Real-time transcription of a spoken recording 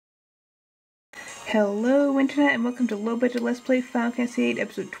Hello Internet and welcome to Low Budget Let's Play Final Fantasy VIII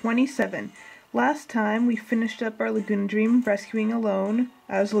Episode 27. Last time we finished up our Laguna dream, rescuing Alone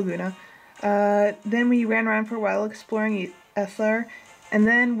as Laguna. Then we ran around for a while exploring Ether, and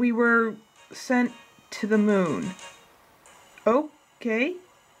then we were sent to the moon. Okay.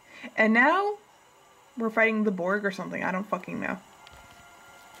 And now we're fighting the Borg or something, I don't fucking know.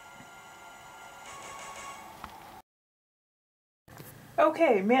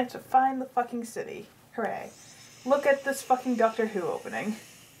 Okay, managed to find the fucking city. Hooray. Look at this fucking Doctor Who opening.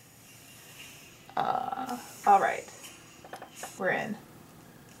 Alright. We're in.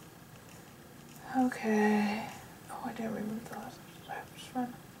 Okay. Oh, I didn't remove the last. Just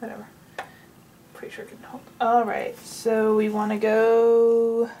run. Whatever. Pretty sure I can hold. Alright, so we want to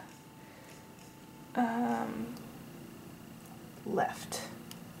go... left.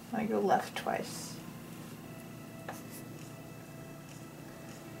 I go left twice.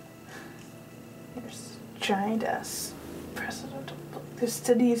 There's giant ass president. This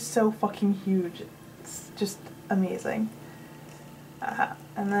city is so fucking huge. It's just amazing.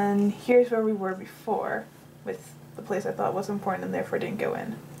 And then here's where we were before, with the place I thought was important and therefore didn't go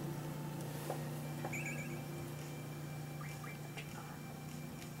in.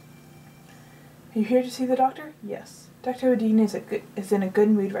 Are you here to see the doctor? Yes. Dr. Odin is in a good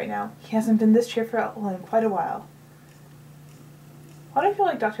mood right now. He hasn't been this cheerful in quite a while. Why do I feel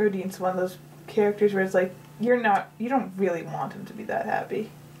like Dr. Odin's one of those characters where it's like, you don't really want him to be that happy.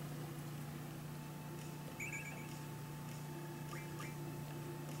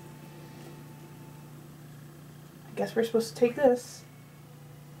 I guess we're supposed to take this.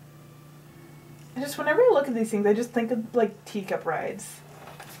 Whenever I look at these things, I just think of, like, teacup rides.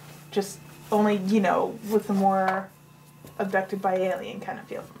 Just only, you know, with the more abducted by alien kind of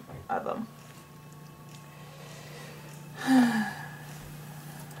feel of them.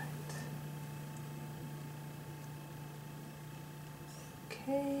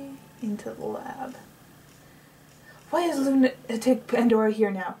 Okay, into the lab. Why is Lunatic Pandora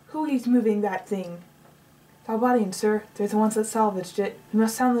here now? Who is moving that thing? Valbadians, sir. They're the ones that salvaged it. We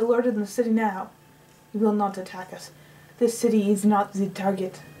must sound the alert in the city now. He will not attack us. This city is not the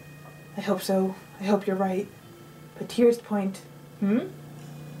target. I hope so. I hope you're right. But Tears Point...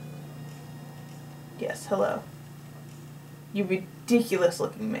 Yes, hello. You ridiculous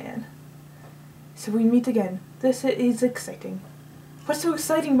looking man. So we meet again. This is exciting. What's so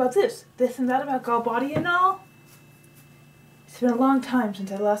exciting about this? This and that about Galbody and all? It's been a long time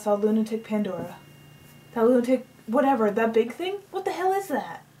since I last saw Lunatic Pandora. That lunatic... whatever, that big thing? What the hell is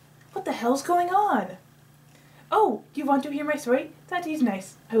that? What the hell's going on? Oh, you want to hear my story? That is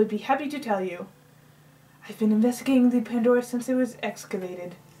nice. I would be happy to tell you. I've been investigating the Pandora since it was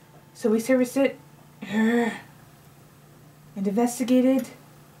excavated. So we serviced it... and investigated...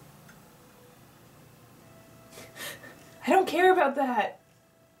 I don't care about that!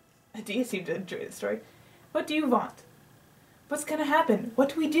 Adia seemed to enjoy the story. What do you want? What's gonna happen? What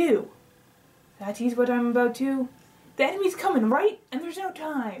do we do? That is what I'm about to... The enemy's coming, right? And there's no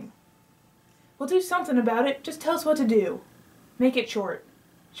time. We'll do something about it. Just tell us what to do. Make it short.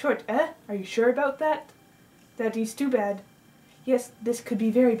 Short, eh? Are you sure about that? That is too bad. Yes, this could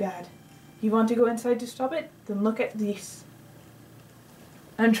be very bad. You want to go inside to stop it? Then look at this.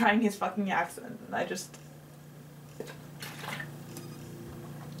 I'm trying his fucking accent, and I just...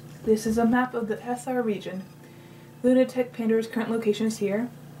 This is a map of the SR region. Lunatic Pandora's current location is here.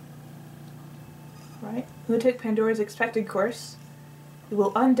 Right. Lunatic Pandora's expected course. It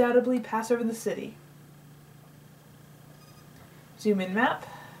will undoubtedly pass over the city. Zoom in map.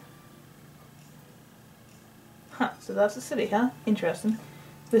 Huh, so that's the city, huh? Interesting.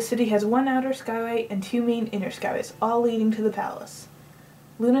 The city has one outer skyway and two main inner skyways, all leading to the palace.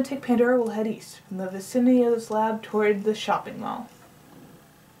 Lunatic Pandora will head east, from the vicinity of this lab toward the shopping mall.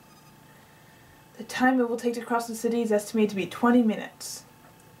 The time it will take to cross the city is estimated to be 20 minutes.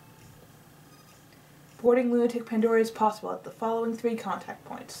 Boarding Lunatic Pandora is possible at the following 3 contact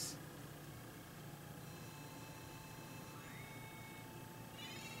points.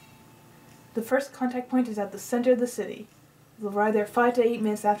 The first contact point is at the center of the city. It will arrive there 5 to 8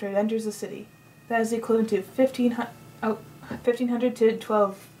 minutes after it enters the city. That is equivalent to 1500 to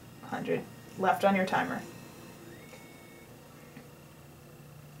 1200 left on your timer.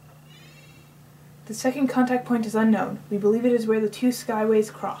 The second contact point is unknown. We believe it is where the 2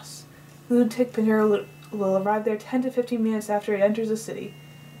 skyways cross. Lunatic Pandora will arrive there 10 to 15 minutes after it enters the city.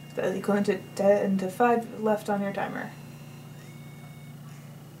 That is equivalent to 10 to 5 left on your timer.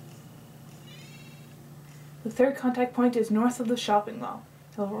 The third contact point is north of the shopping mall.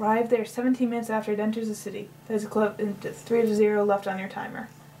 It will arrive there 17 minutes after it enters the city. That is equivalent to 3 to 0 left on your timer.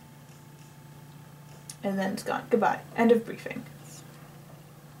 And then it's gone. Goodbye. End of briefing.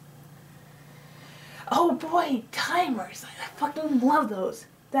 Oh boy, timers! I fucking love those.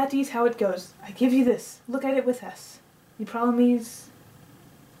 That is how it goes. I give you this. Look at it with us. The problem is...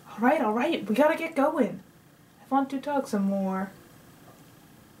 Alright, we gotta get going. I want to talk some more.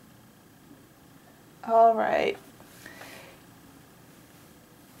 Alright.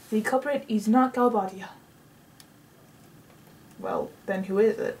 The culprit is not Galbadia. Well, then who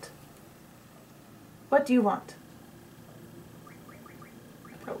is it? What do you want?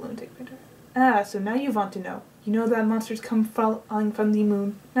 Oh, Lunatic Pandora. Ah, so now you want to know. You know that monsters come falling from the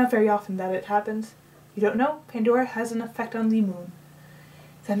moon. Not very often that it happens. You don't know? Pandora has an effect on the moon.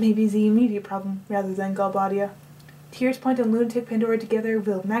 That may be the immediate problem, rather than Galbadia. Tears Point and Lunatic Pandora together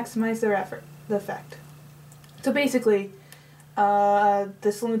will maximize the effect. So basically,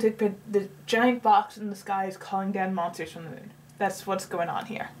 the giant box in the sky is calling down monsters from the moon. That's what's going on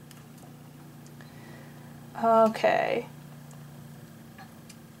here. Okay.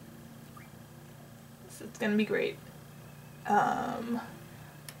 So it's gonna be great. Alright.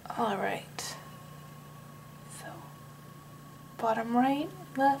 So, bottom right,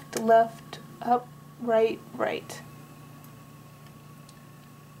 left, up, right.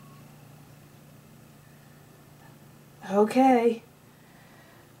 Okay.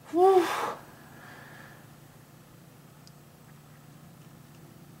 Whew.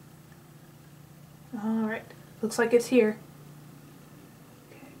 Alright. Looks like it's here.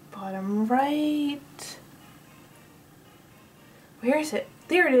 Okay, bottom right. Where is it?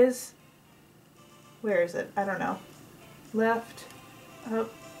 There it is. Where is it? I don't know. Left.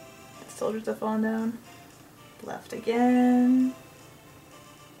 Up. The soldiers have fallen down. Left again.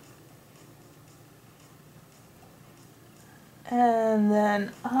 And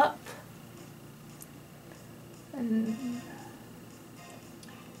then up. And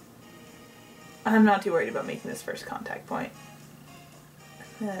I'm not too worried about making this first contact point.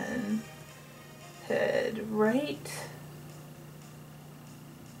 And then head right.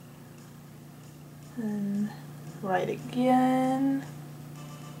 And right again.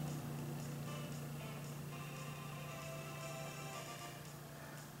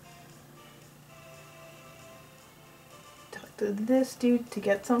 Talk to this dude to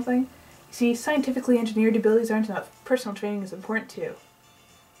get something. You see, scientifically engineered abilities aren't enough. Personal training is important too.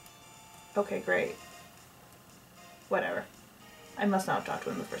 Okay, great. Whatever. I must not have talked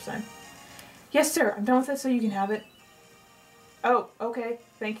to him the first time. Yes, sir. I'm done with it, so you can have it. Oh, okay.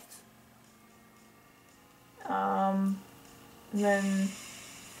 Thanks. And then...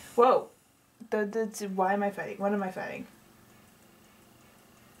 Whoa! Why am I fighting? What am I fighting?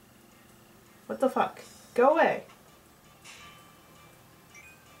 What the fuck? Go away!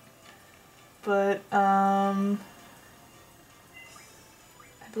 But, I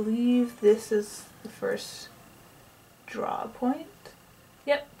believe this is the first draw point.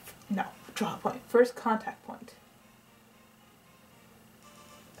 Yep. No, draw point. First contact point.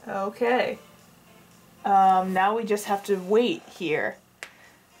 Okay. Now we just have to wait here.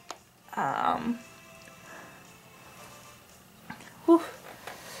 Whew.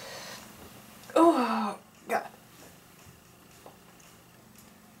 Oh, God.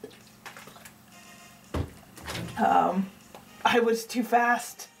 I was too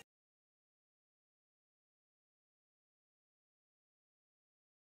fast.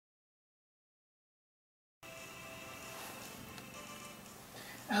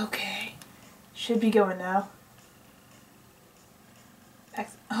 Okay. Should be going now.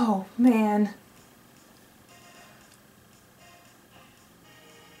 Oh, man.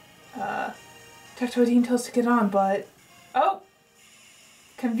 Tectoidine tells us to get on, but... Oh!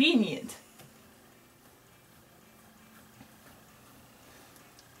 Convenient.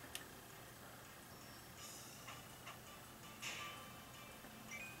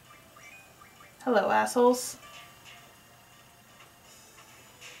 Hello, assholes.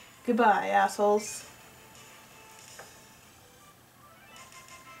 Goodbye, assholes.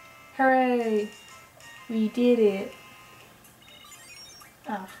 Hooray! We did it.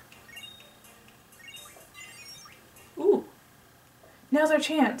 Ah. Ooh. Now's our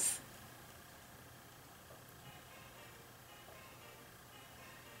chance.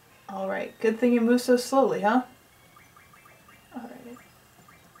 Alright, good thing you move so slowly, huh? Alright.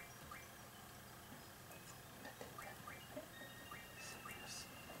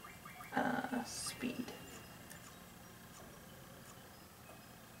 Speed.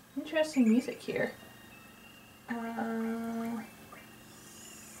 Interesting music here.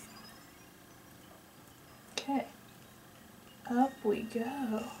 Okay. Up we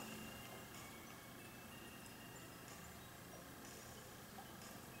go.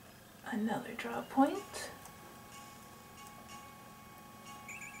 Another drop point.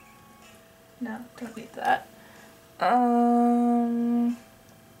 No, don't need that.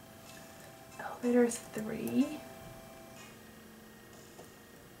 Elevator 3.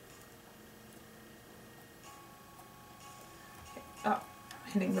 Oh, I'm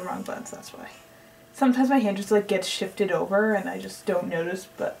hitting the wrong buttons, that's why. Sometimes my hand just like gets shifted over and I just don't notice,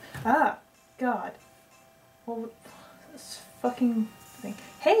 but God. Well, this fucking thing.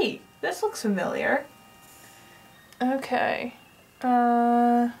 Hey, this looks familiar. Okay.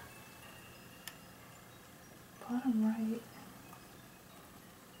 Bottom right.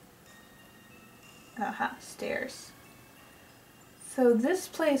 Aha, stairs. So this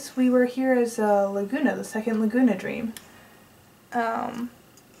place, we were here as Laguna, the second Laguna dream. I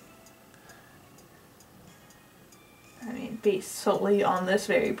mean, based solely on this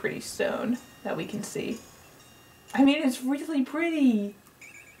very pretty stone that we can see. I mean, it's really pretty!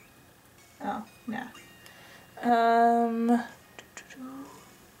 Oh, nah.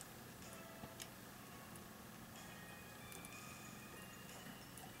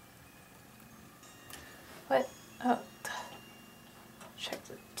 What? Oh. Check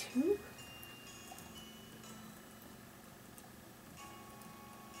the tube?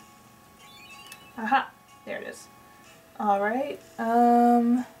 Aha! There it is. Alright,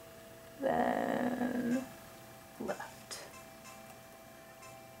 then left.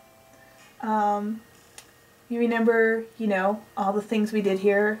 You remember, you know, all the things we did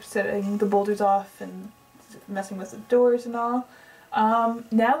here, setting the boulders off and messing with the doors and all.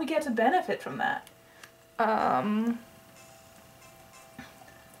 Now we get to benefit from that.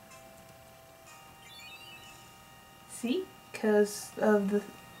 See? Because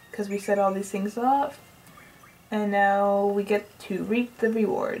we set all these things off. And now we get to reap the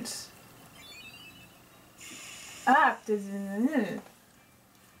rewards. Ah!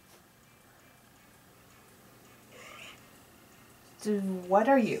 What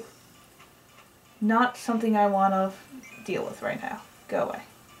are you? Not something I want to deal with right now. Go away.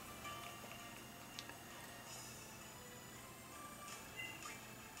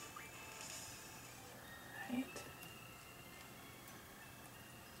 Right.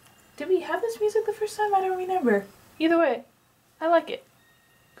 Did we have this music the first time? I don't remember. Either way, I like it.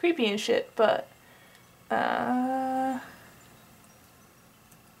 Creepy and shit, but... Haha!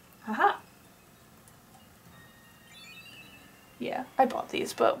 Yeah, I bought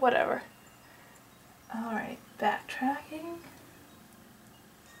these, but whatever. Alright, backtracking.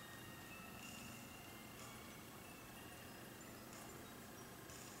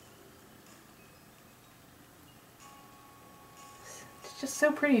 It's just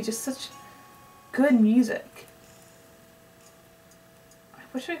so pretty, just such good music. I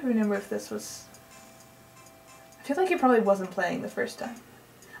wish I could remember if this was... I feel like it probably wasn't playing the first time.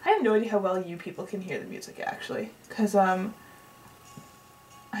 I have no idea how well you people can hear the music, actually. Because,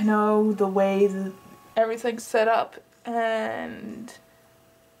 I know the way that everything's set up, and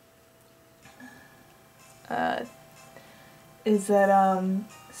is that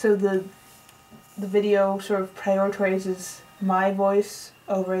so the video sort of prioritizes my voice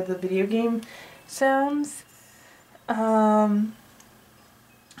over the video game sounds. So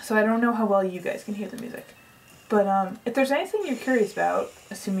I don't know how well you guys can hear the music. But if there's anything you're curious about,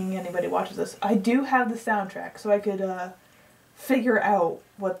 assuming anybody watches this, I do have the soundtrack, so I could figure out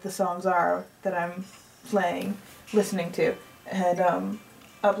what the songs are that I'm playing, listening to, and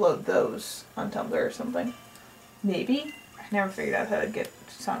upload those on Tumblr or something. Maybe? I never figured out how to get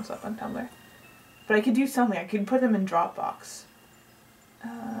songs up on Tumblr. But I could do something. I could put them in Dropbox.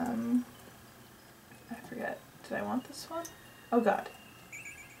 I forget. Did I want this one? Oh god.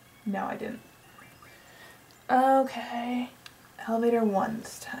 No, I didn't. Okay. Elevator 1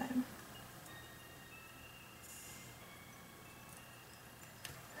 this time.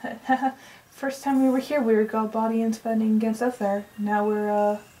 First time we were here, we were Galbadians fighting against Ethar. Now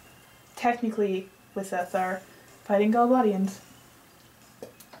we're, technically with Ethar, fighting Galbadians.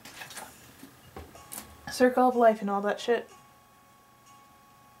 Circle of life and all that shit.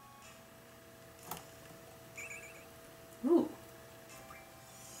 Ooh.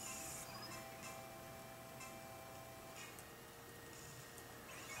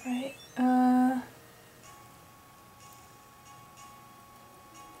 Right,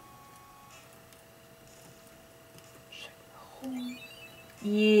 check the hole.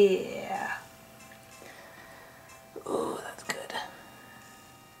 Yeah. Ooh, that's good.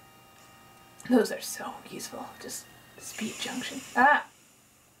 Those are so useful. Just speed junction. Ah!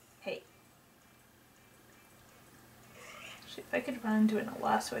 Hey. Actually, if I could run into an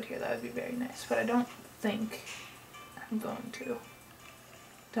lasso here, that would be very nice, but I don't think I'm going to.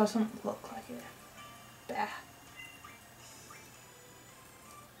 Doesn't look like it. Bah.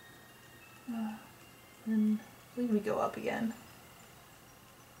 And I believe we go up again.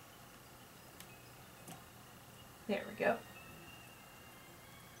 There we go.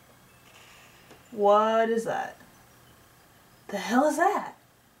 What is that? The hell is that?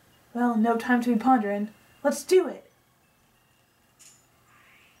 Well, no time to be pondering. Let's do it.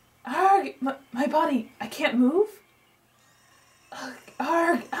 Arg! My body, I can't move? Ugh,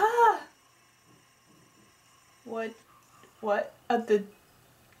 arg! Ah! What? What?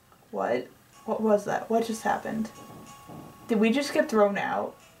 What? What was that? What just happened? Did we just get thrown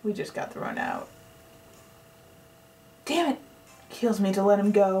out? We just got thrown out. Damn it! Kills me to let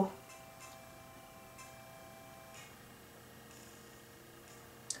him go.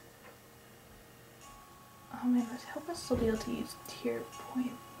 Oh man, let's help us still be able to use Tears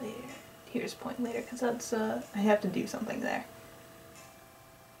point later, because that's, I have to do something there.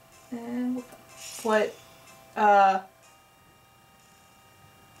 And what,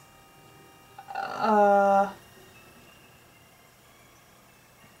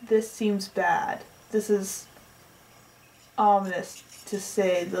 this seems bad. This is ominous, to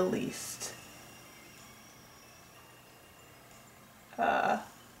say the least. I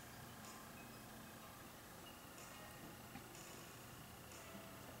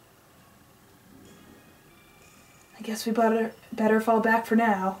guess we better fall back for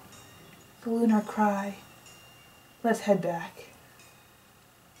now. The lunar cry. Let's head back.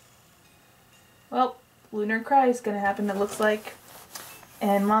 Well, lunar cry is gonna happen, it looks like.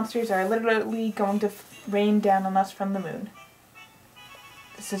 And monsters are literally going to rain down on us from the moon.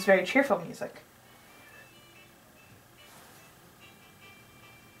 This is very cheerful music.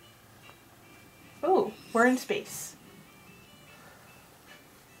 Oh, we're in space.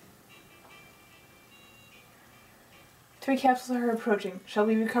 Three capsules are approaching. Shall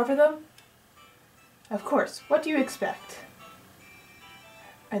we recover them? Of course. What do you expect?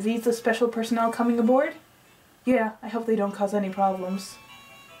 Are these the special personnel coming aboard? Yeah, I hope they don't cause any problems.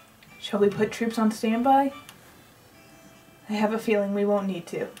 Shall we put troops on standby? I have a feeling we won't need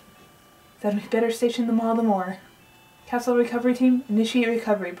to. Then we better station them all the more. Capsule recovery team, initiate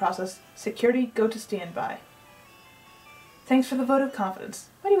recovery process. Security, go to standby. Thanks for the vote of confidence.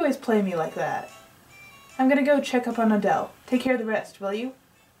 Why do you always play me like that? I'm gonna go check up on Adele. Take care of the rest, will you?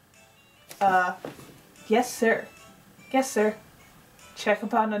 Yes, sir. Yes, sir. Check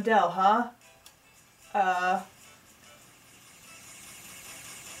up on Adele, huh? What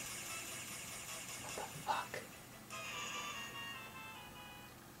the fuck?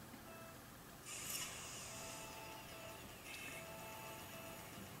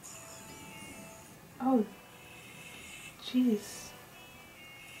 Oh, jeez.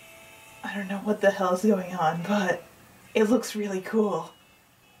 I don't know what the hell is going on, but it looks really cool.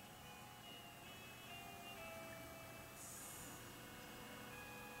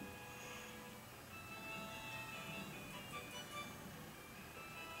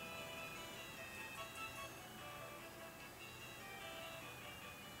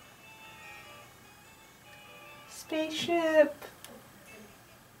 Spaceship!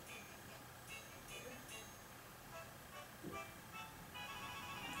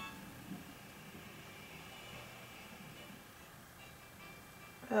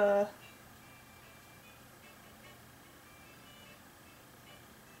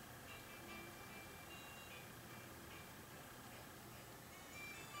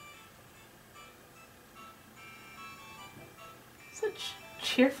 Such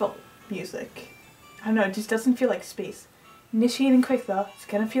cheerful music. I don't know, it just doesn't feel like space. Initiating quick though, it's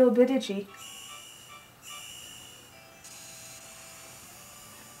gonna feel a bit itchy.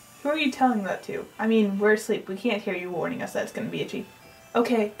 Who are you telling that to? I mean, we're asleep, we can't hear you warning us that it's gonna be itchy.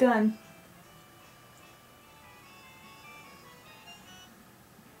 Okay, done.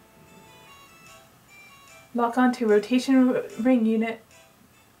 Lock onto rotation ring unit.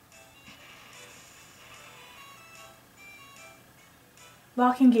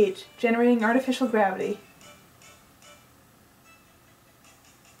 Lock engaged, generating artificial gravity.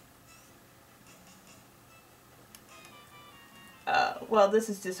 Well, this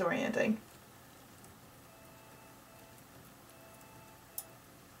is disorienting.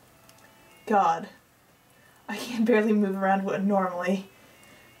 God. I can barely move around normally.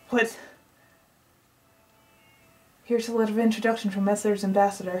 What? Here's a letter of introduction from Messer's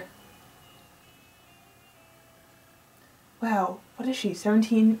ambassador. Wow, what is she,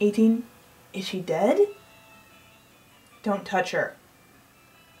 17, 18? Is she dead? Don't touch her.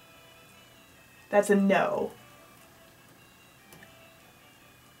 That's a no.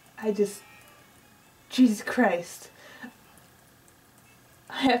 Jesus Christ.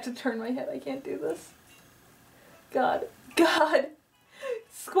 I have to turn my head. I can't do this. God. God!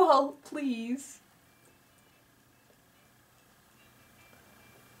 Squall, please.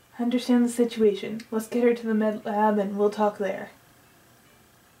 I understand the situation. Let's get her to the med lab and we'll talk there.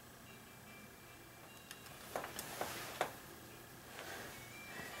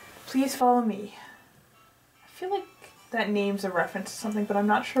 Please follow me. I feel like that name's a reference to something, but I'm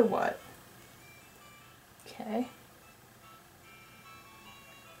not sure what. Okay.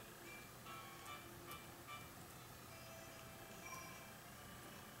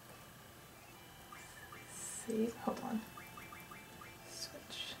 Save. Hold on.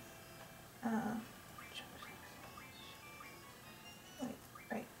 Switch. Wait,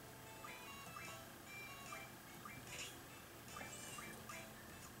 right.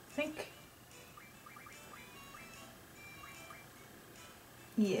 I think.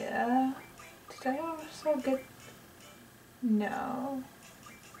 Yeah. Did I also get? No.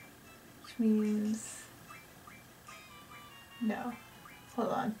 Which means. No. Hold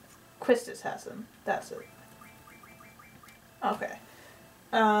on. Quistis has them. That's it. Okay.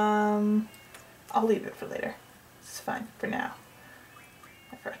 I'll leave it for later. It's fine for now.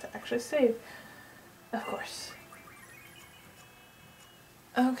 I forgot to actually save. Of course.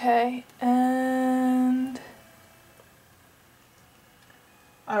 Okay, and...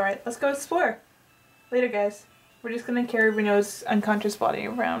 Alright, let's go explore. Later, guys. We're just gonna carry Renault's unconscious body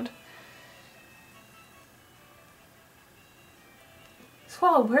around.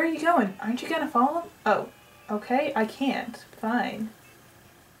 Squall, where are you going? Aren't you gonna follow him? Oh, okay, I can't. Fine.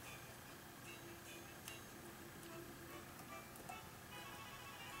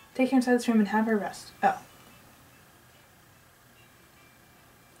 Take her inside this room and have her rest. Oh.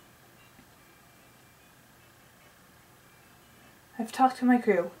 I've talked to my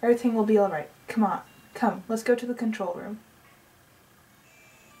crew. Everything will be alright. Come on. Come, let's go to the control room.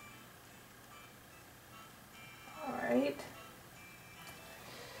 Alright.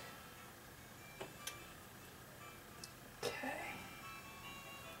 Okay.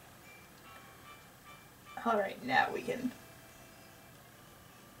 Alright, now we can...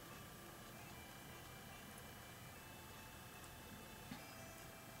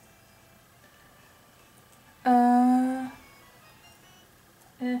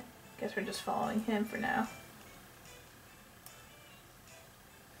 Guess we're just following him for now.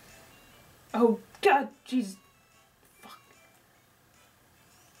 Oh, God, jeez. Fuck.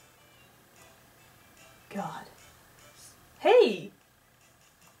 God. Hey!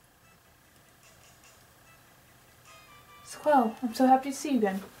 Squall, I'm so happy to see you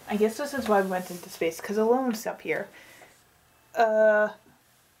again. I guess this is why we went into space, because Alone's up here.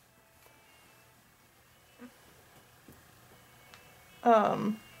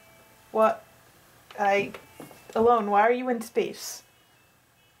 What? Alone, why are you in space?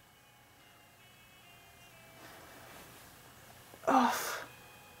 Oh.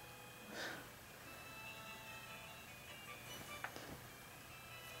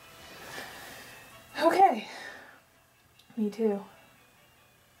 Okay. Me too.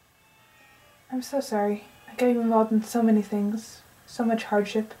 I'm so sorry. I got you involved in so many things. So much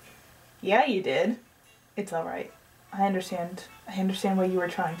hardship. Yeah, you did. It's alright. I understand. I understand what you were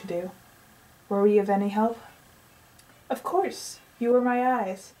trying to do. Were we of any help? Of course. You were my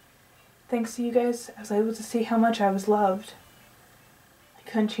eyes. Thanks to you guys, I was able to see how much I was loved. I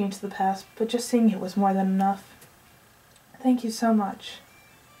couldn't change the past, but just seeing it was more than enough. Thank you so much.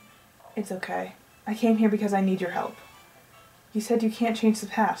 It's okay. I came here because I need your help. You said you can't change the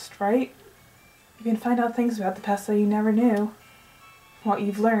past, right? You can find out things about the past that you never knew. From what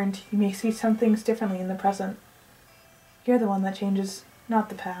you've learned, you may see some things differently in the present. You're the one that changes, not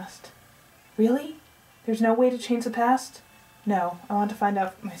the past. Really? There's no way to change the past? No, I want to find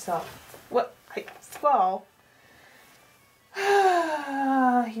out for myself. What? Squall.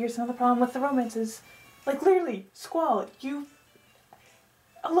 Here's another problem with the romances. Like, literally, Squall, you...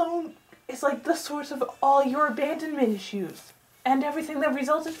 Alone is like the source of all your abandonment issues. And everything that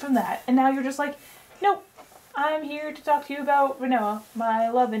resulted from that. And now you're just like, nope, I'm here to talk to you about Renoa, my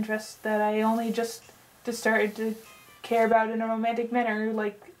love interest that I only just started to care about in a romantic manner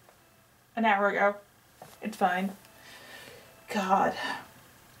like an hour ago. It's fine. God.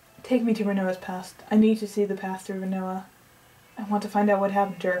 Take me to Renoa's past. I need to see the past through Renoa. I want to find out what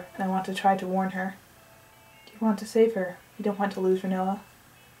happened to her, and I want to try to warn her. You want to save her. You don't want to lose Renoa.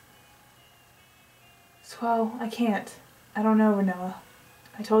 Squall, I can't. I don't know Renoa.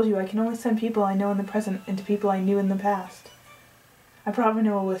 I told you I can only send people I know in the present into people I knew in the past. I brought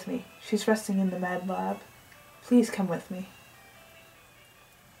Renoa with me. She's resting in the med lab. Please come with me.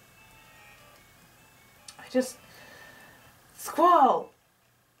 Squall!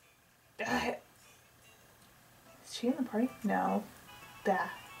 she in the party? No. Bah.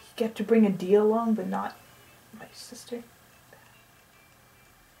 You get to bring a D along, but not my sister.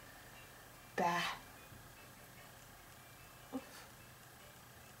 Bah.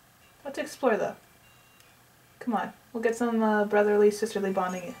 Let's explore though. Come on, we'll get some brotherly, sisterly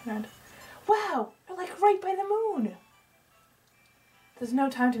bonding around. Wow, we're like right by the moon. There's no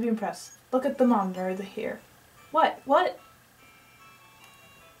time to be impressed. Look at the monitor here. What? What?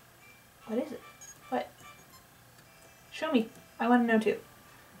 What is it? What? Show me. I want to know too.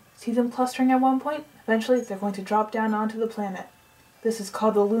 See them clustering at one point? Eventually, they're going to drop down onto the planet. This is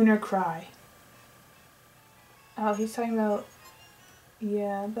called the lunar cry. Oh, he's talking about...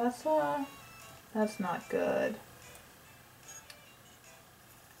 Yeah, that's not good.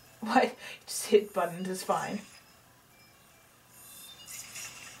 What? Just hit buttons is fine.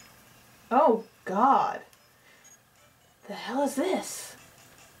 Oh, God. The hell is this?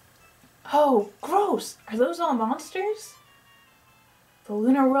 Oh, gross! Are those all monsters? The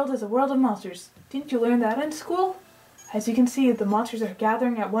lunar world is a world of monsters. Didn't you learn that in school? As you can see, the monsters are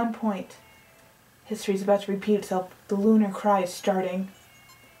gathering at one point. History is about to repeat itself. The lunar cry is starting.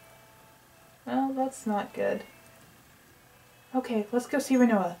 Well, that's not good. Okay, let's go see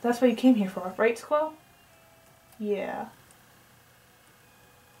Renoa. That's what you came here for, right, Squall? Yeah.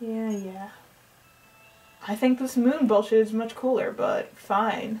 Yeah. I think this moon bullshit is much cooler, but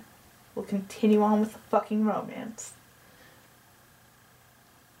fine. We'll continue on with the fucking romance.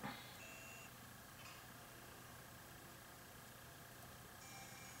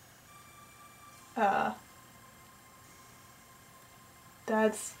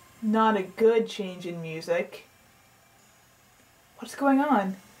 That's not a good change in music. What's going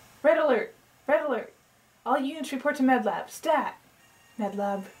on? Red alert! Red alert! All units report to MedLab. Stat!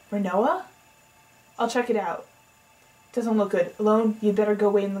 MedLab Renoa? I'll check it out. Doesn't look good. Alone, you'd better go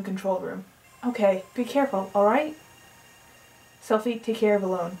wait in the control room. Okay, be careful, alright? Selfie, take care of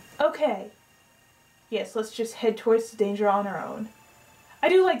Alone. Okay! Yes, let's just head towards the danger on our own. I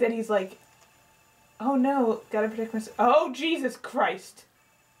do like that he's like, oh no, gotta protect myself. Oh, Jesus Christ!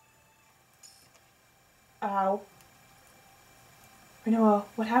 Ow. Renoa,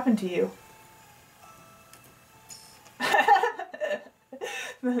 what happened to you?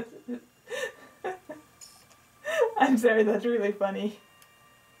 I'm sorry, that's really funny.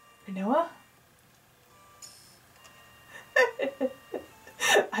 Renoa?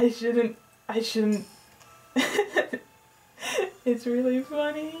 I shouldn't. It's really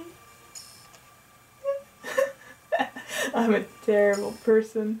funny. I'm a terrible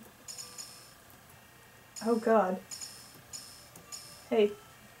person. Oh God. Hey.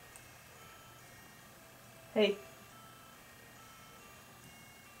 Hey.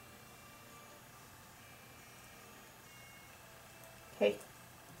 Hey.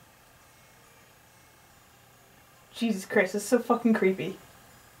 Jesus Christ, this is so fucking creepy.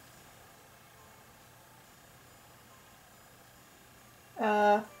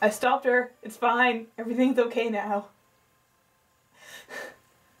 I stopped her. It's fine. Everything's okay now.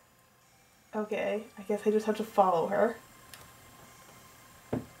 Okay, I guess I just have to follow her.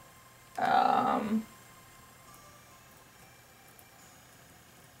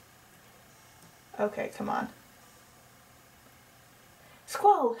 Okay, come on.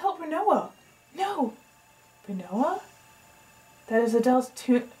 Squall, help Renoa! No! Renoa? That is Adele's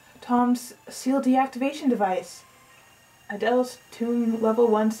Tom's seal deactivation device. Adele's tomb level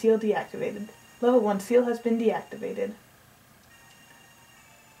 1 seal deactivated. Level 1 seal has been deactivated.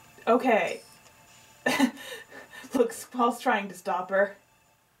 Okay. Look, Squall's trying to stop her.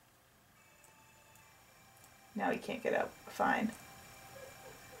 Now he can't get up. Fine.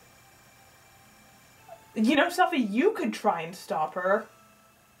 You know, Selfie, you could try and stop her.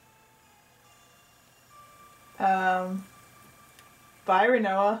 Bye,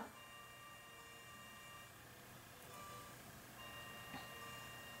 Renoa.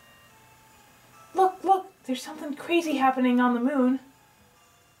 Look, there's something crazy happening on the moon.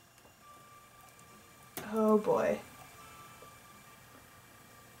 Oh boy.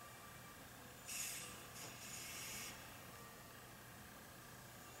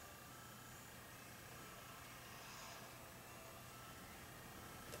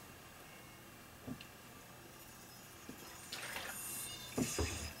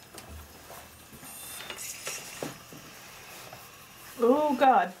 Oh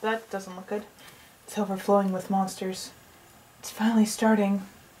God, that doesn't look good. It's overflowing with monsters. It's finally starting.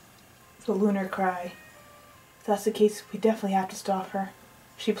 The lunar cry. If that's the case, we definitely have to stop her.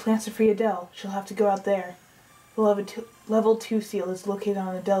 If she plans to free Adele, she'll have to go out there. The level 2 seal is located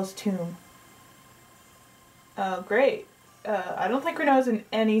on Adele's tomb. Oh, great. I don't think Renoa's in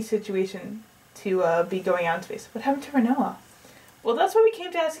any situation to be going out in space. What happened to Renoa? Well, that's why we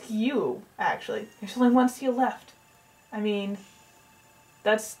came to ask you, actually. There's only one seal left. I mean,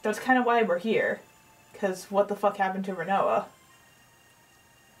 that's kind of why we're here. Because what the fuck happened to Renoa?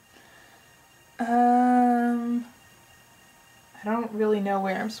 I don't really know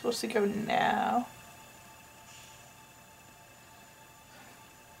where I'm supposed to go now.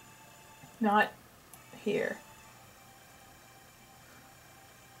 Not here.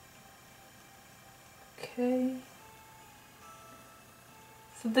 Okay.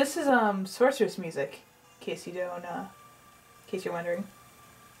 So this is sorceress music, in case you don't in case you're wondering.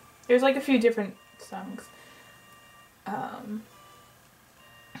 There's like a few different songs.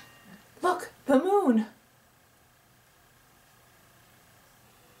 Look, the moon.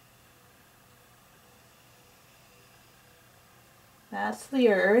 That's the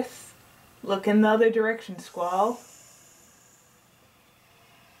Earth. Look in the other direction, Squall.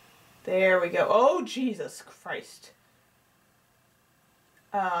 There we go. Oh, Jesus Christ.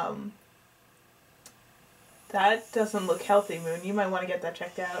 That doesn't look healthy, Moon. You might want to get that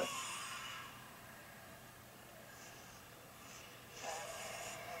checked out.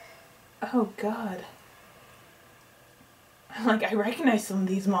 Oh, God. I recognize some of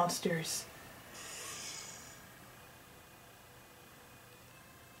these monsters.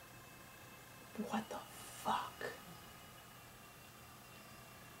 What the fuck?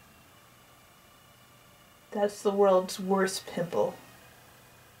 That's the world's worst pimple.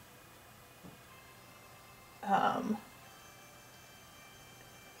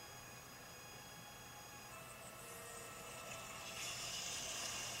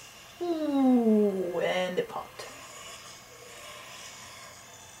 Ooh, and it popped.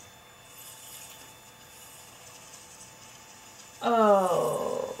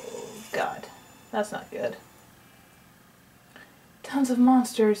 Oh, God. That's not good. Tons of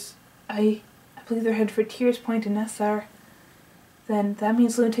monsters. I believe they're headed for Tears Point and SR. Then that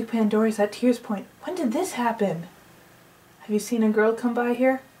means Lunatic Pandora is at Tears Point. When did this happen? Have you seen a girl come by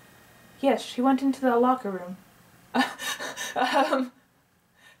here? Yes, she went into the locker room.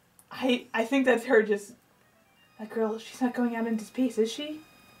 I think that's her just... That girl, she's not going out into space, is she?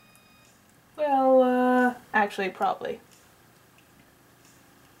 Well, actually, probably.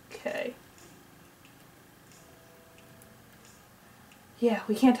 Okay. Yeah,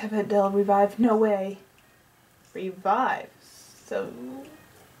 we can't have Adele revive. No way. Revive? So...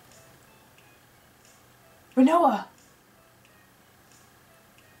 Renoa!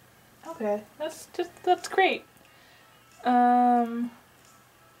 Okay, that's great.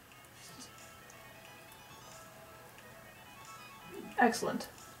 Excellent.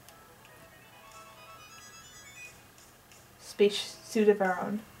 Space suit of our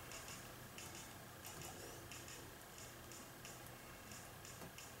own.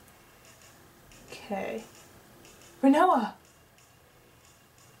 Okay. Renoa!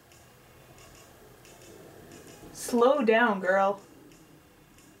 Slow down, girl.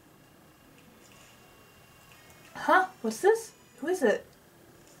 Huh? What's this? Who is it?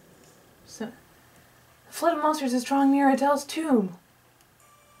 So, the flood of monsters is drawing near Adele's tomb.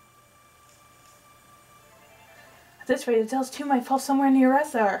 At this rate, Adele's tomb might fall somewhere near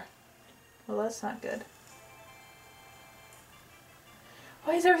SR. Well, that's not good.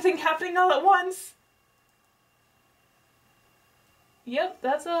 Why is everything happening all at once? Yep,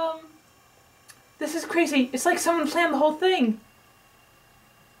 that's, This is crazy. It's like someone planned the whole thing.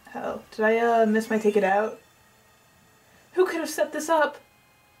 Oh, did I, miss my ticket out? Who could have set this up?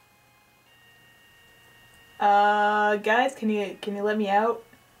 Guys, can you let me out?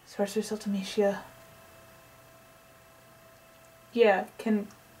 Sorceress Ultimacia. Yeah, come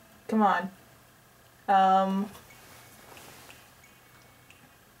on. I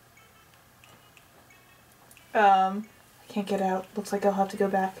can't get out. Looks like I'll have to go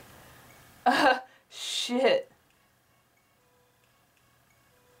back. Shit.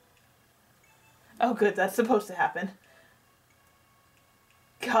 Oh good, that's supposed to happen.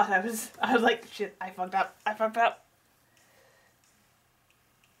 God, I was like, shit, I fucked up.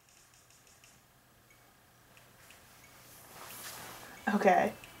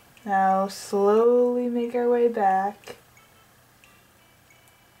 Okay. Now slowly make our way back.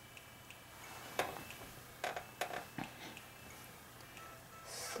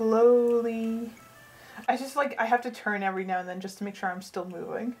 Slowly. I have to turn every now and then just to make sure I'm still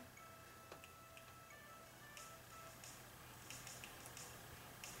moving.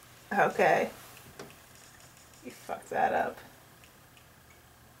 Okay. You fucked that up.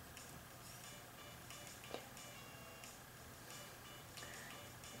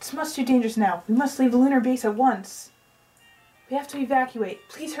 It's much too dangerous now. We must leave the lunar base at once. We have to evacuate.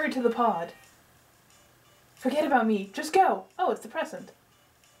 Please hurry to the pod. Forget about me. Just go. Oh, it's the present.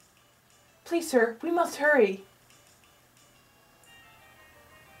 Please, sir, we must hurry.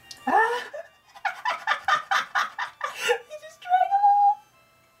 Ah! You just drag him off.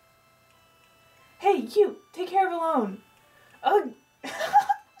 Hey, you, take care of Alone. Oh.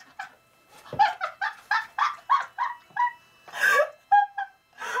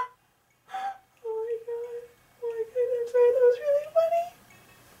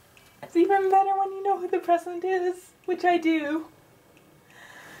 It's even better when you know who the present is, which I do.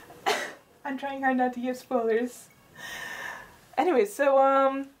 I'm trying hard not to give spoilers. Anyway,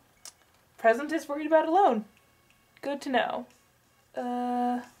 so, present is worried about Alone. Good to know.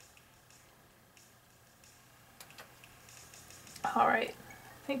 Alright.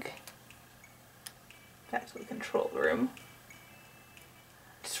 I think back to the control room.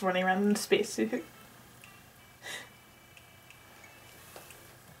 Just running around in the spacesuit.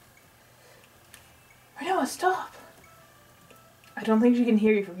 Renoa, stop! I don't think she can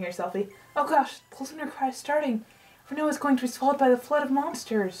hear you from here, Selfie. Oh gosh, the listener cry is starting. Renoa's going to be swallowed by the flood of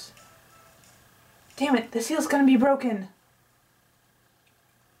monsters. Damn it, the seal's gonna be broken.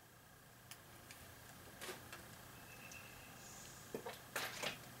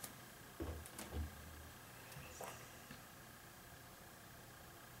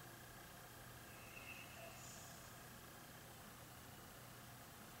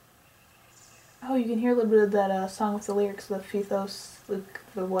 Oh, you can hear a little bit of that song with the lyrics of the FFVIII,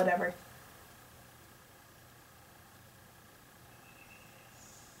 the whatever.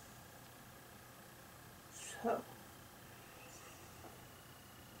 So.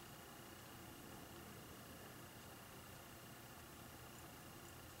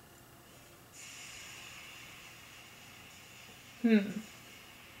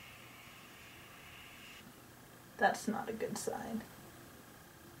 That's not a good sign.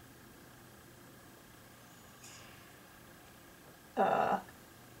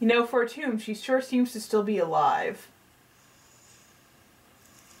 You know, for a tomb, she sure seems to still be alive.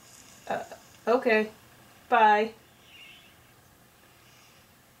 Okay. Bye.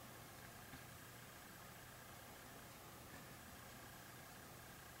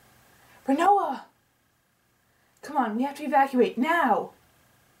 Renoa! Come on, we have to evacuate, now!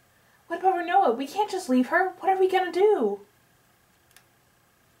 What about Renoa? We can't just leave her. What are we gonna do?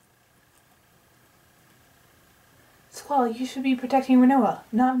 Squall, you should be protecting Renoa,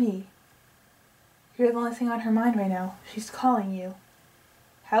 not me. You're the only thing on her mind right now. She's calling you.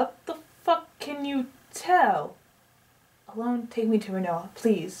 How the fuck can you tell? Alone, take me to Renoa,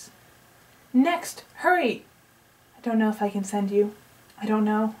 please. Next! Hurry! I don't know if I can send you. I don't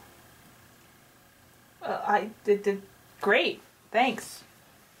know. I did great. Thanks.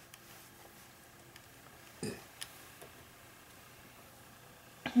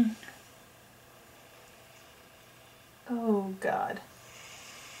 Oh, God.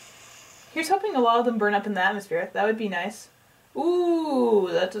 Here's hoping a lot of them burn up in the atmosphere. That would be nice. Ooh,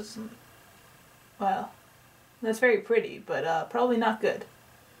 that doesn't... Well, that's very pretty, but probably not good.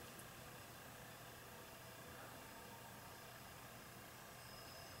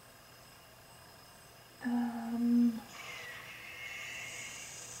 I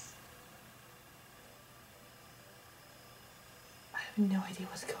have no idea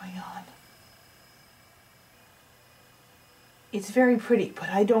what's going on. It's very pretty, but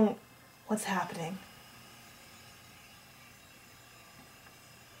I don't... What's happening?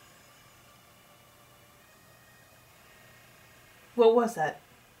 What was that?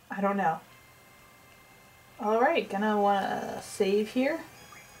 I don't know. Alright, gonna wanna save here.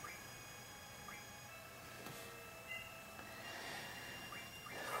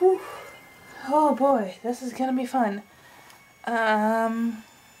 Whew. Oh boy, this is gonna be fun.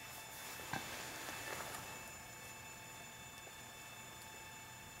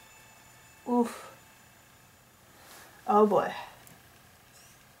 Oof. Oh boy.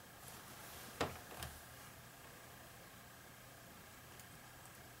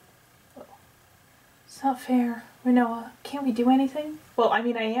 It's not fair. Renoa, can't we do anything? Well, I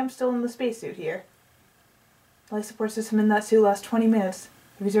mean, I am still in the spacesuit here. The life support system in that suit lasts 20 minutes.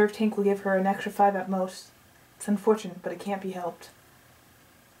 The reserve tank will give her an extra 5 at most. It's unfortunate, but it can't be helped.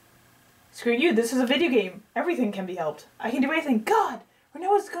 Screw you, this is a video game. Everything can be helped. I can do anything. God!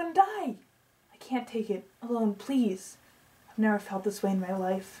 Renoa's gonna die! I can't take it. Alone, please. I've never felt this way in my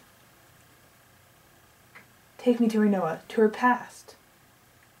life. Take me to Renoa, to her past.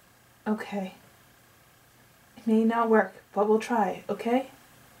 Okay. It may not work, but we'll try, okay?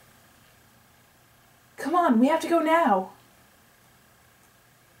 Come on, we have to go now!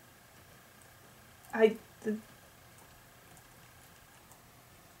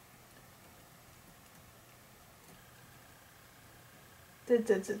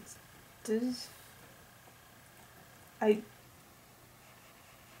 Does I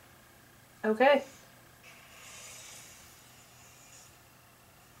okay.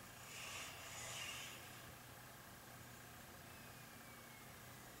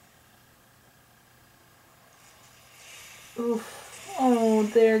 Oof. Oh,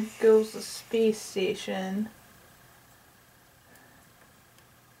 there goes the space station.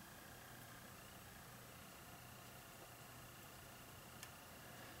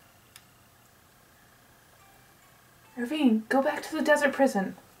 Irvine, go back to the desert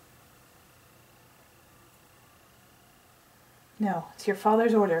prison. No, it's your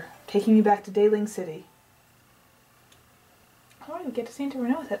father's order. I'm taking you back to Dayling City. How do I get to Santa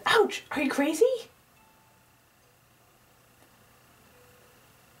Renault with it? Ouch! Are you crazy?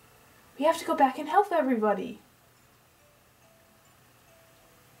 We have to go back and help everybody.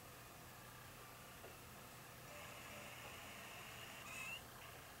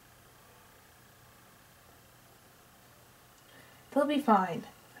 They'll be fine.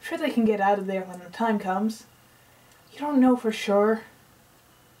 I'm sure they can get out of there when the time comes. You don't know for sure.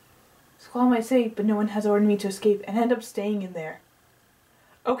 Squall might say, but no one has ordered me to escape and end up staying in there.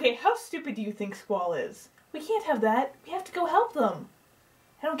 Okay, how stupid do you think Squall is? We can't have that. We have to go help them.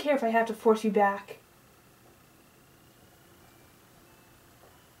 I don't care if I have to force you back.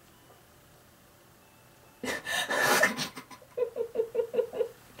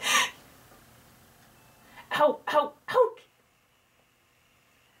 Ow, ow, ouch!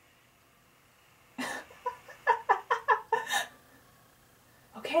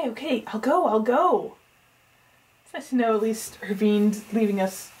 Okay, I'll go. It's nice to know at least Irvine's leaving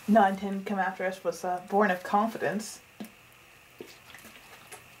us not intending to come after us was born of confidence.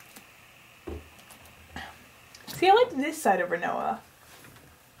 See, I like this side of Renoa.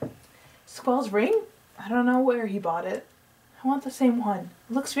 Squall's ring? I don't know where he bought it. I want the same one.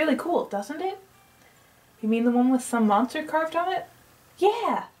 It looks really cool, doesn't it? You mean the one with some monster carved on it?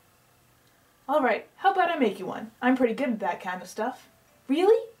 Yeah! Alright, how about I make you one? I'm pretty good at that kind of stuff.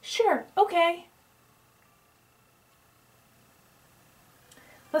 Really? Sure, okay.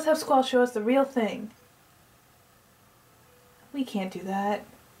 Let's have Squall show us the real thing. We can't do that.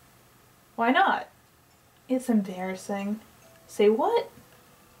 Why not? It's embarrassing. Say what?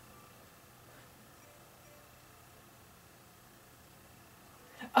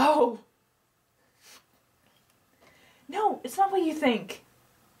 Oh! No, it's not what you think.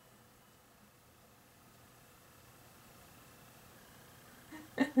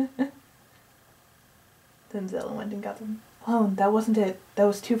 Then Zella went and got them. Oh, that wasn't it. That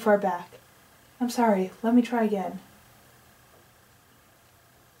was too far back. I'm sorry. Let me try again.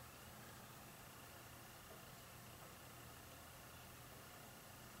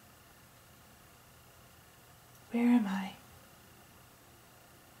 Where am I?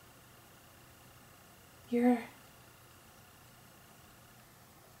 You're...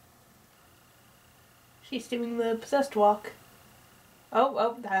 She's doing the possessed walk.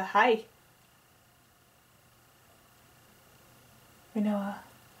 Hi. Renoa.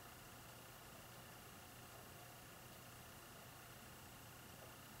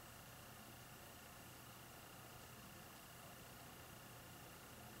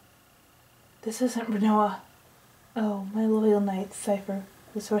 This isn't Renoa. Oh, my loyal knight, Cypher.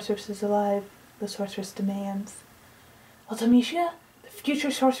 The sorceress is alive. The sorceress demands. Ultimecia? The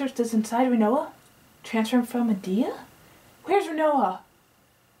future sorceress is inside Renoa? Transformed from Medea? Where's Renoa?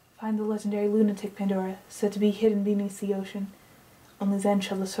 Find the legendary Lunatic Pandora, said to be hidden beneath the ocean. Only then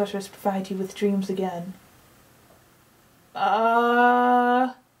shall the sorceress provide you with dreams again.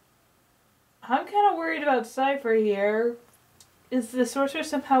 I'm kind of worried about Cypher here. Is the sorcerer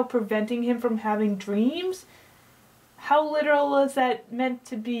somehow preventing him from having dreams? How literal is that meant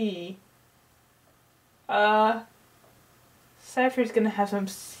to be? Cypher's gonna have some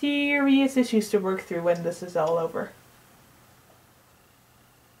serious issues to work through when this is all over.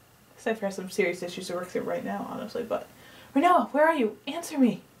 Cypher has some serious issues to work through right now, honestly, but... Renoa, where are you? Answer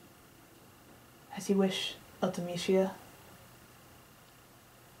me! As you wish, Ultimecia.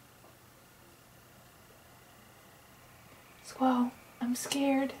 Squall, I'm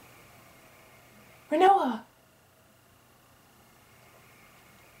scared. Renoa!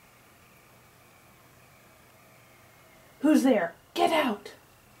 Who's there? Get out!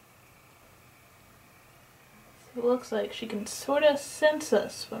 It looks like she can sort of sense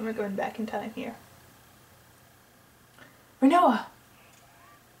us when we're going back in time here. Renoa!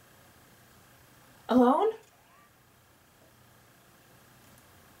 Alone?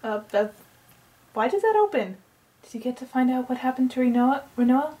 Why did that open? Did you get to find out what happened to Renoa?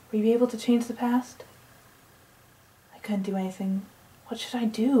 Were you able to change the past? I couldn't do anything. What should I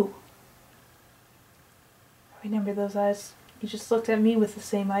do? I remember those eyes. You just looked at me with the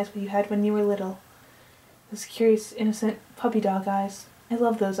same eyes you had when you were little. Those curious, innocent puppy dog eyes. I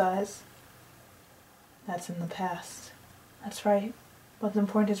love those eyes. That's in the past. That's right. What's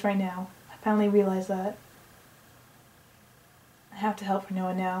important is right now. I finally realized that. I have to help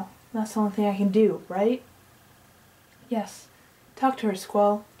Renoa now. That's the only thing I can do, right? Yes. Talk to her,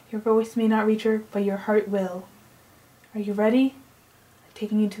 Squall. Your voice may not reach her, but your heart will. Are you ready? I'm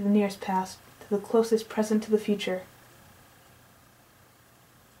taking you to the nearest past, to the closest present to the future.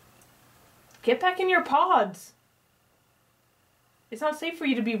 Get back in your pods! It's not safe for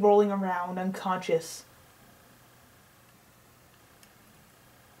you to be rolling around unconscious.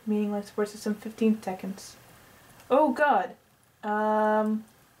 Meaningless support system 15 seconds. Oh god. Am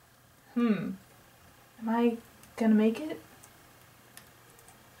I gonna make it?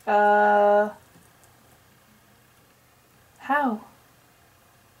 How?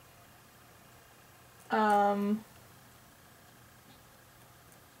 I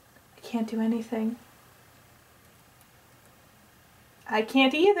can't do anything. I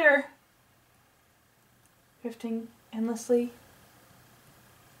can't either. Drifting endlessly.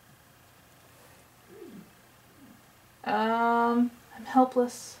 I'm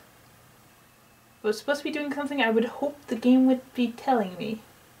helpless. If I was supposed to be doing something, I would hope the game would be telling me.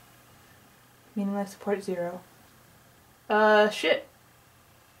 Meaningless support 0. Shit.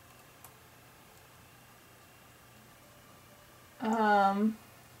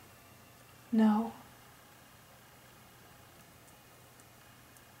 No.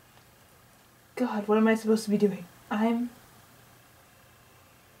 God, what am I supposed to be doing?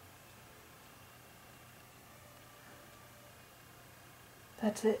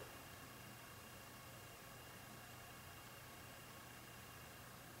 That's it.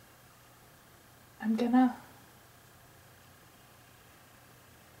 I'm gonna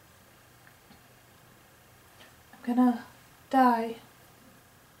die.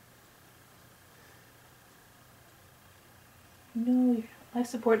 No, your life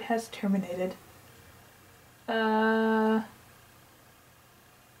support has terminated.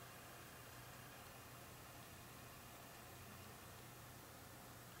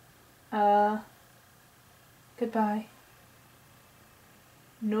 Goodbye.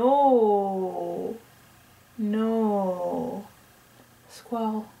 No. No.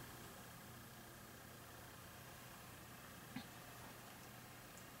 Squall.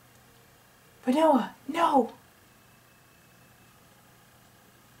 Renoa, no!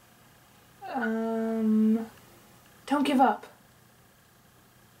 Don't give up.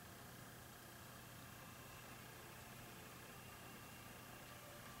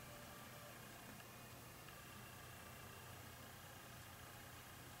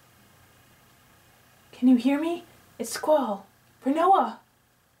 Can you hear me? It's Squall. Renoa!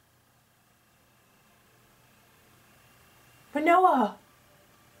 Renoa!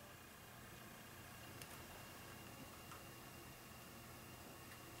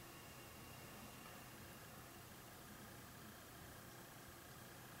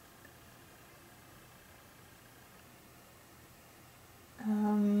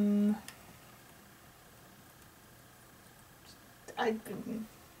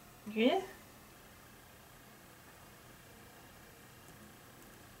 Yeah?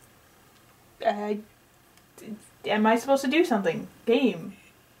 Am I supposed to do something? Game.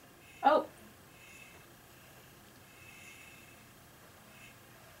 Oh.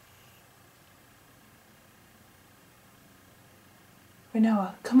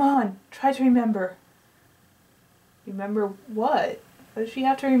 Renoa, come on. Try to remember. Remember what? What does she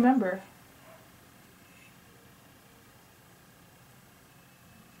have to remember?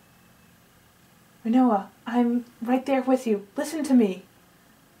 Renoa, I'm right there with you. Listen to me.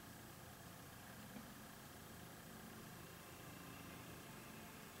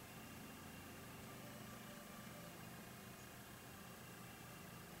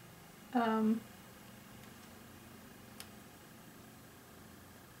 Um...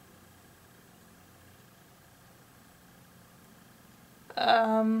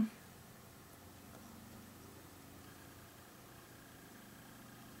 Um...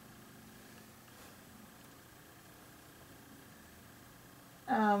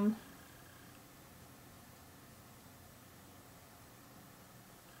 Um...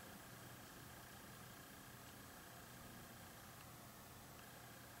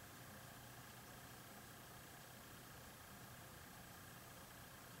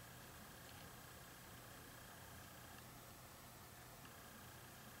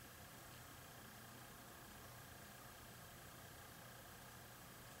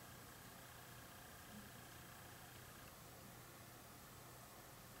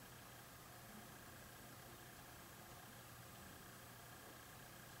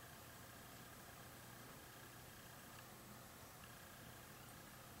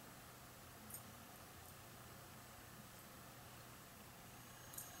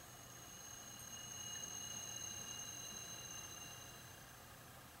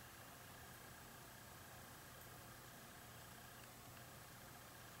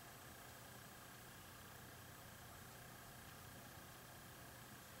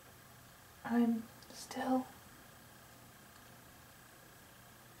 I'm still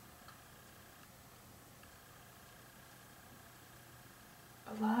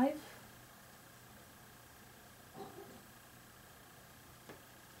alive?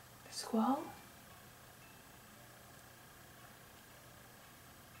 Squall?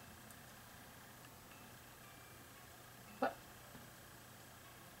 What?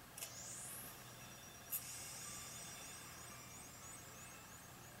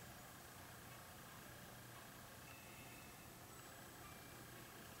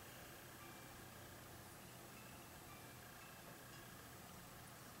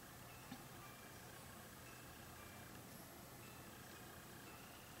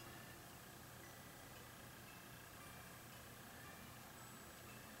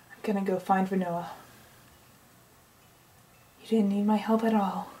 I'm gonna go find Renoa. You didn't need my help at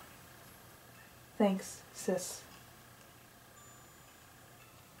all. Thanks, sis.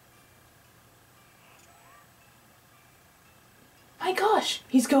 My gosh,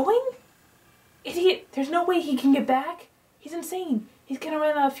 he's going? Idiot, there's no way he can get back. He's insane. He's gonna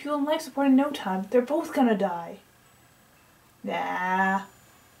run out of fuel and life support in no time. They're both gonna die. Nah.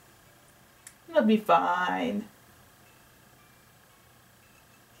 They'll be fine.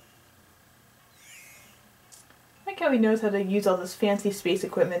 I like how he knows how to use all this fancy space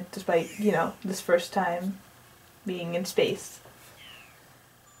equipment despite, you know, this first time being in space.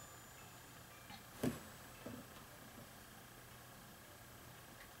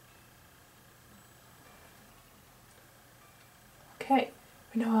 Okay,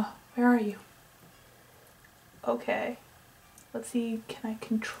 Renoa, where are you? Okay. Let's see, can I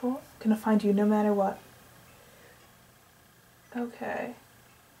control? I'm gonna find you no matter what. Okay.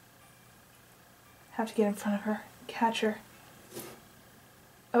 Have to get in front of her. Catch her.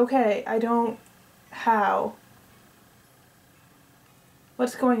 Okay, I don't... How?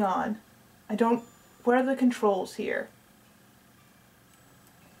 What's going on? I don't... What are the controls here?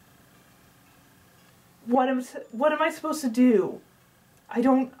 What am I supposed to do? I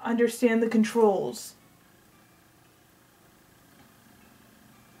don't understand the controls.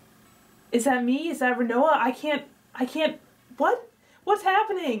 Is that me? Is that Renoa? I can't... What? What's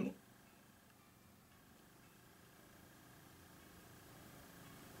happening?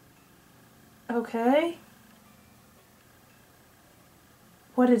 Okay.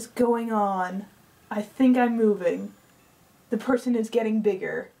 What is going on? I think I'm moving. The person is getting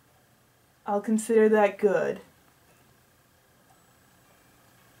bigger. I'll consider that good.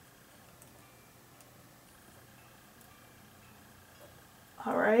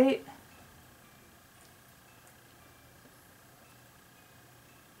 Alright.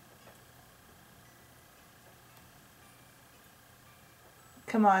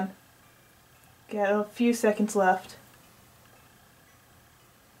 Come on. Got a few seconds left.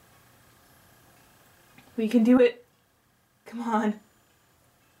 We can do it. Come on.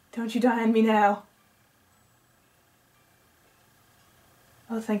 Don't you die on me now.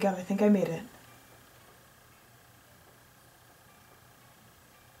 Oh, thank God. I think I made it.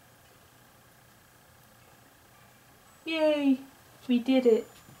 Yay! We did it.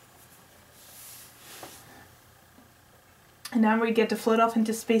 And now we get to float off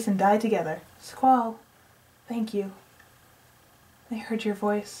into space and die together. Squall, thank you. I heard your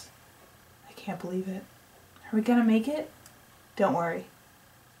voice. I can't believe it. Are we gonna make it? Don't worry.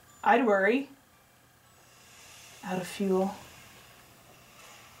 I'd worry. Out of fuel.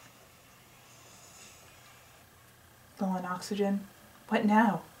 Low on oxygen. What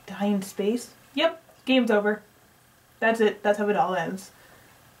now? Die in space? Yep, game's over. That's it. That's how it all ends.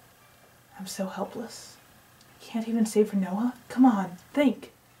 I'm so helpless. Can't even save Renoa? Come on,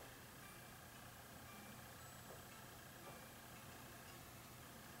 think.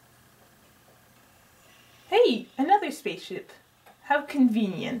 Hey, another spaceship. How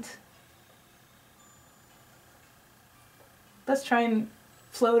convenient. Let's try and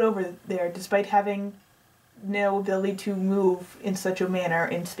float over there despite having no ability to move in such a manner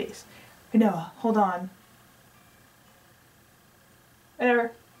in space. Renoa, hold on.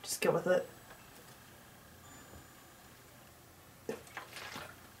 Whatever, just get with it.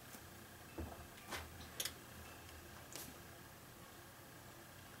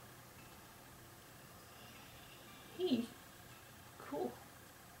 Cool.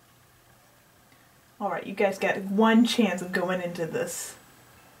 Alright, you guys got one chance of going into this.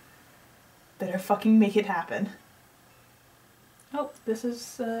 Better fucking make it happen. Oh, this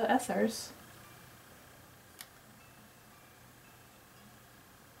is SR's.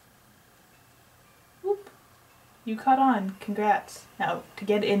 Whoop. You caught on. Congrats. Now, to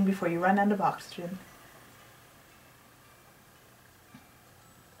get in before you run out of oxygen.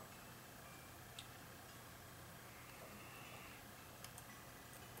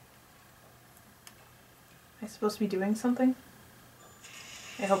 I supposed to be doing something?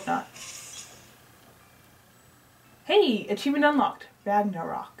 I hope not. Hey! Achievement unlocked.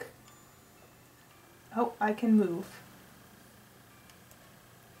 Ragnarok. Oh, I can move.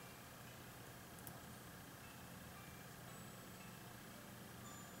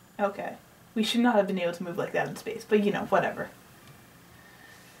 Okay. We should not have been able to move like that in space, but you know, whatever.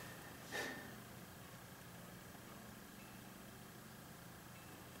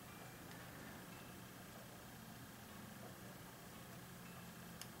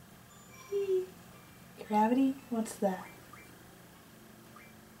 Gravity? What's that?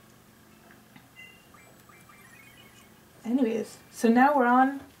 Anyways, so now we're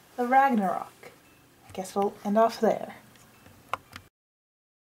on the Ragnarok. I guess we'll end off there.